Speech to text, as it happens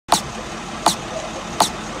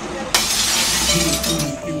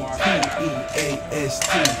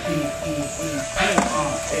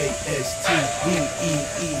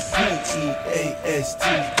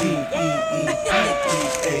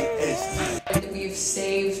We've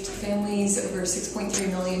saved families over $6.3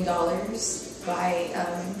 million by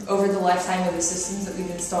over the lifetime of the systems that we've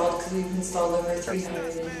installed, because we've installed over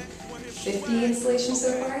 350 installations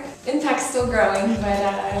so far. Impact's still growing,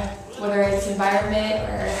 but whether it's environment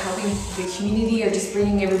or helping the community or just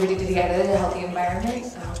bringing everybody together in a healthy environment,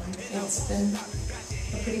 it's been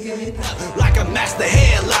a pretty good impact. Like a master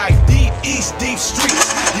head, like deep east, deep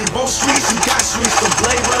streets. You both streets, you got streets from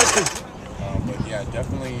Blairers to... But yeah,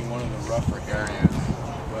 definitely one of the rougher areas.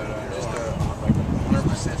 But just like a 100%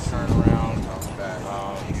 turnaround comes back.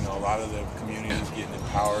 You know, a lot of the communities getting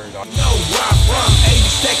empowered. No, where I'm from,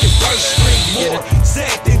 82nd First Street, more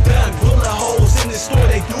said than done. Bullet holes in the store,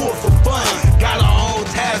 they do it for fun. Got our own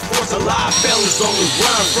task force, a lot of fellas on the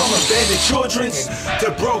run. From abandoned children to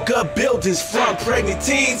broke up buildings, from pregnant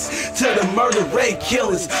teens to the murder rate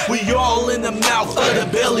killings. We all in the mouth of the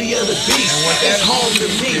belly of the beast. It's home to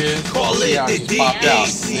me, call it the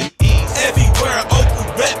DEC. Everywhere, open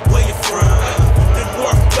rep where you from. The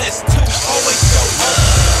Northwest too, always show up.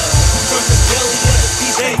 From the belly of the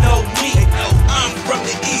beast, they know me. I'm from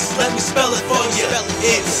the East, let me spell it for you.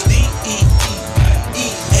 It's D-E-E-E-A-S-T.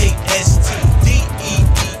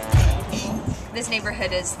 This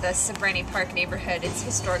neighborhood is the Sabrani Park neighborhood. It's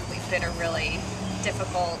historically been a really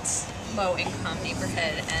difficult, low-income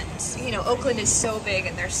neighborhood, and you know, Oakland is so big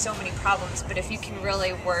and there's so many problems, but if you can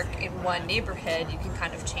really work in one neighborhood, you can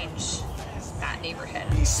kind of change that neighborhood.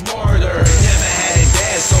 Be smarter, never had a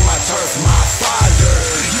dad, so my turf, my father.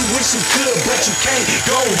 You wish you could, but you can't.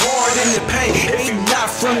 Go hard in the paint. If you're not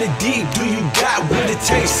from the deep, do you got what it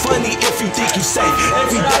takes? Funny if you think you safe.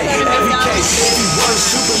 Every day, every case, every word,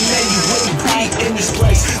 Superman, you wouldn't be in this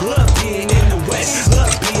place. Love being in the West,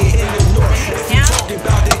 love being in the North. If you're talking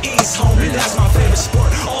about the East, homie, that's my favorite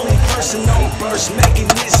sport. Only person on burst making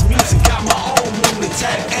this music. Got my own movement,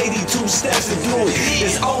 tap 82 steps to do it.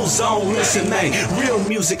 It's ozone, listen, man. Real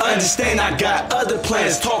music, understand I got other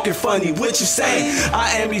plans. Talking funny, what you saying?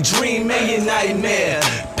 I am your dream, man, your nightmare.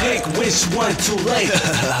 Pick which one too late.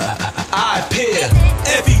 I appear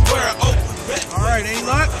everywhere open. Alright, any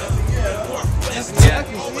luck? Yeah,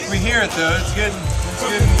 we hear it though, it's good. It's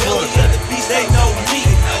good and close. They know me.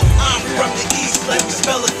 I'm from the East, let me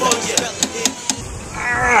spell it for you.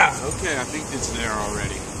 Okay, I think it's there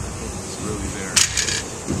already. It's really there.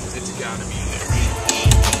 It's gotta be there.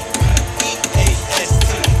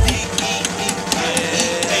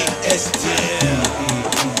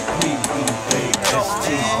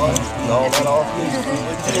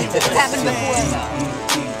 It's happened before though.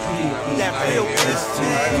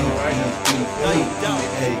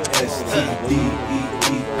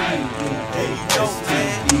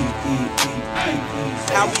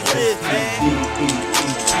 How we live, man.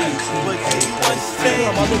 But you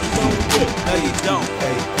understand. No, you don't.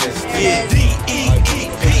 Yeah,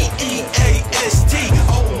 D-E-E-P-E-A-S-T.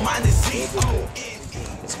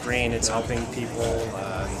 It's green, it's helping people,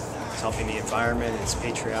 it's helping the environment, it's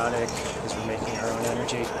patriotic because we're making our own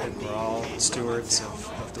energy. We're all stewards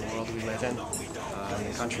of the world we live in,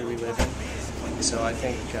 the country we live in. So I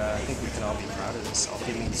think we can all be proud of this.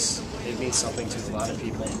 It means something to a lot of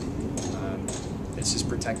people. It's just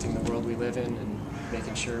protecting the world we live in and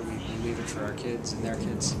making sure we leave it for our kids and their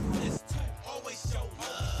kids.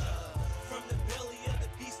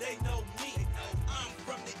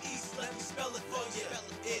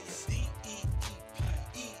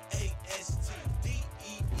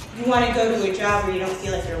 You want to go to a job where you don't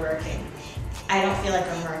feel like you're working. I don't feel like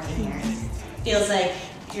I'm working here. It feels like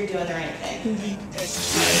you're doing the right thing.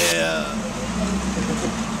 Yeah.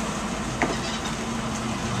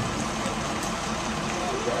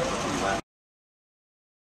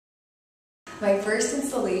 My first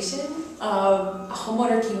installation, a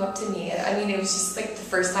homeowner came up to me. I mean, it was just like the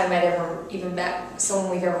first time I'd ever even met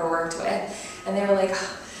someone we've ever worked with. And they were like,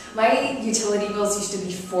 my utility bills used to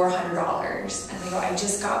be $400. And they go, I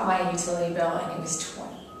just got my utility bill and it was $20.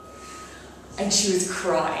 And she was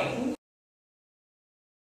crying.